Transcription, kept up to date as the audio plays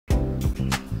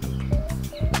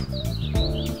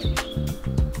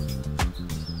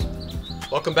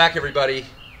Welcome back, everybody.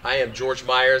 I am George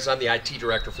Myers. I'm the IT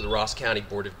Director for the Ross County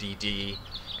Board of DD,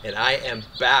 and I am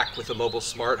back with a mobile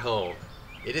smart home.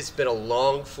 It has been a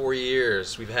long 4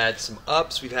 years. We've had some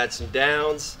ups, we've had some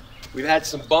downs, we've had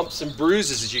some bumps and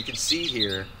bruises, as you can see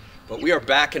here, but we are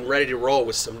back and ready to roll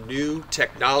with some new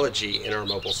technology in our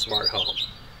mobile smart home.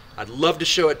 I'd love to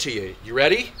show it to you. You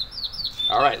ready?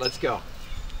 All right, let's go.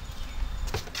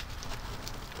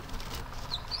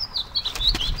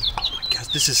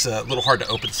 This is a little hard to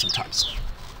open sometimes.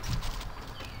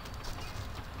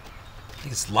 I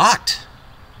think it's locked.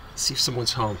 Let's see if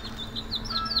someone's home.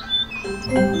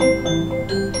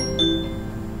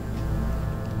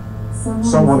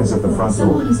 Someone is at the front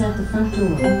door. Someone is at the front door.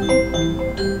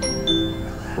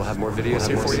 We'll have more videos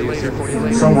here for you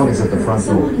later. Someone is at the front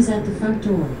door. Someone is at the front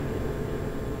door.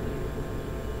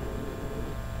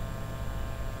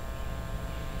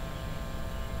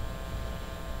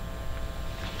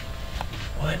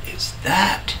 What is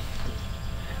that?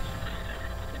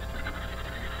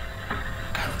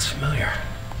 God, looks familiar.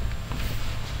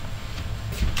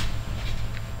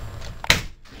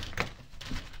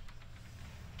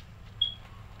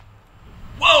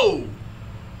 Whoa!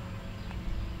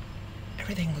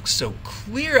 Everything looks so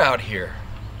clear out here.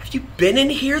 Have you been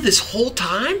in here this whole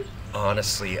time?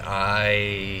 Honestly,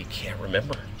 I can't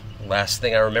remember. The last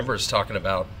thing I remember is talking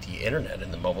about the internet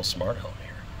and the mobile smart home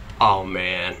here. Oh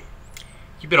man.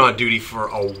 You've been on duty for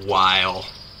a while.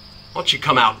 Why don't you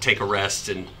come out and take a rest,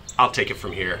 and I'll take it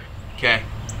from here, okay?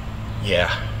 Yeah,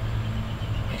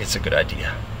 I think it's a good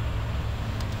idea.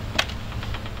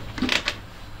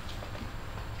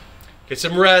 Get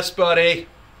some rest, buddy.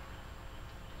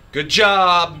 Good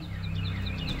job.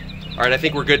 All right, I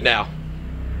think we're good now.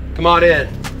 Come on in.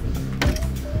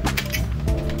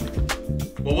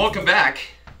 Well, welcome back.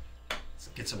 Let's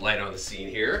get some light on the scene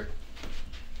here.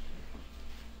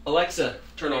 Alexa,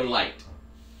 turn on light.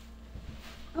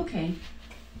 Okay.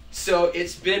 So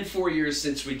it's been 4 years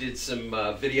since we did some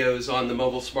videos on the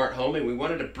mobile smart home, and we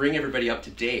wanted to bring everybody up to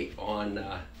date on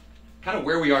kind of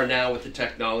where we are now with the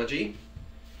technology.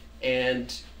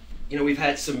 And, you know, we've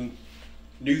had some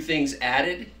new things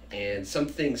added and some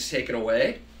things taken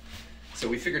away. So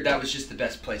we figured that was just the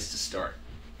best place to start.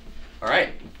 All right.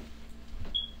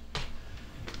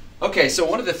 Okay, so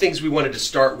one of the things we wanted to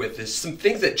start with is some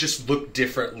things that just look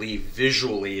differently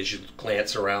visually as you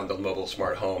glance around the mobile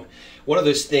smart home. One of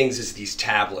those things is these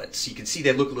tablets. You can see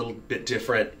they look a little bit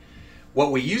different.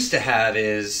 What we used to have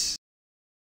is,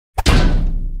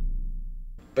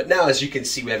 but now as you can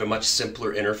see we have a much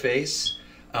simpler interface.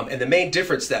 And the main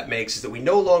difference that makes is that we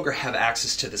no longer have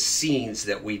access to the scenes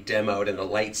that we demoed in the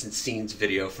lights and scenes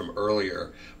video from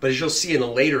earlier. But as you'll see in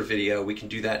a later video, we can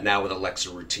do that now with Alexa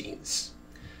routines.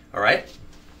 All right.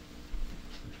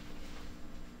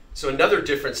 So another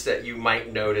difference that you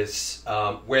might notice,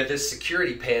 where this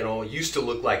security panel used to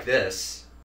look like this,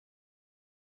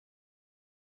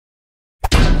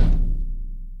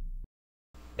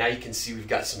 now you can see we've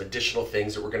got some additional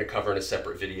things that we're going to cover in a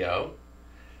separate video.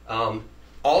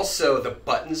 Also, the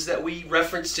buttons that we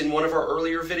referenced in one of our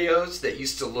earlier videos that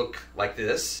used to look like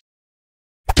this.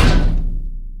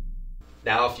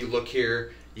 Now if you look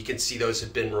here, you can see those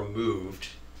have been removed.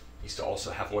 Used to also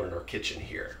have one in our kitchen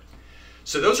here.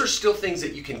 So those are still things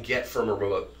that you can get from a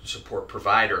remote support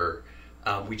provider.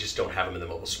 We just don't have them in the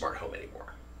mobile smart home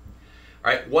anymore.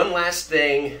 All right, one last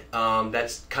thing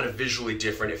that's kind of visually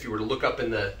different. If you were to look up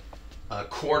in the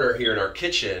corner here in our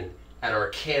kitchen at our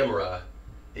camera,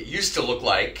 it used to look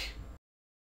like,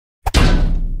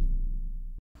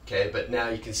 okay, but now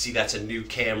you can see that's a new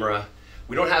camera.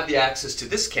 We don't have the access to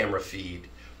this camera feed,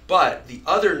 but the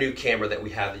other new camera that we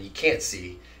have that you can't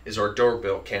see is our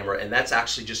doorbell camera, and that's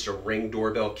actually just a Ring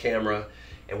doorbell camera,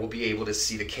 and we'll be able to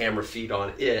see the camera feed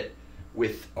on it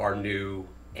with our new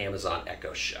Amazon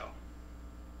Echo Show.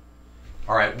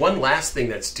 All right, one last thing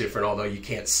that's different, although you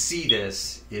can't see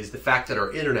this, is the fact that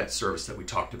our internet service that we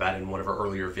talked about in one of our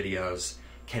earlier videos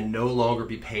can no longer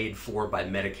be paid for by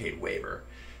Medicaid waiver.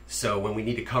 So when we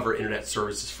need to cover internet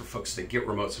services for folks that get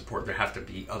remote support, there have to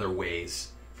be other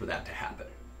ways for that to happen.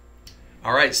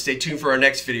 All right, stay tuned for our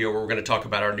next video where we're going to talk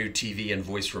about our new TV and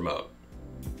voice remote.